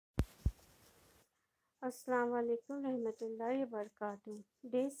Assalamu alaikum rahmatullahi wabarakatuh.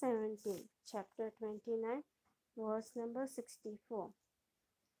 Day 17, chapter 29, verse number 64.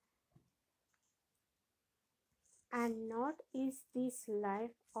 And not is this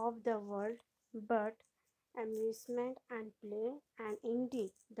life of the world, but amusement and play, and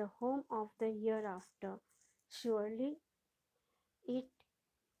indeed the home of the hereafter. Surely it,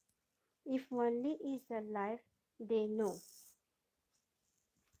 if only is the life they know.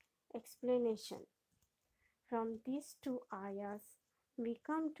 Explanation. From these two ayahs, we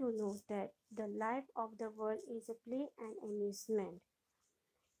come to know that the life of the world is a play and amusement.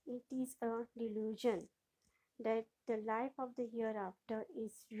 It is a delusion that the life of the hereafter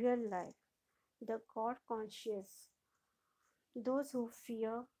is real life, the God conscious. Those who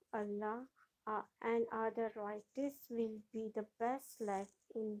fear Allah and are the righteous will be the best life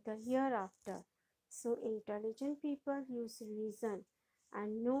in the hereafter. So intelligent people use reason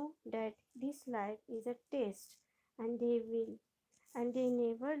and know that this life is a test, and they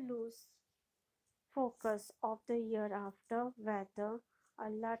never lose focus of the hereafter, whether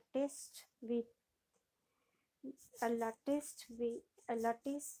Allah tests with Allah tests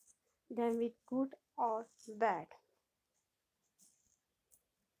them with good or bad.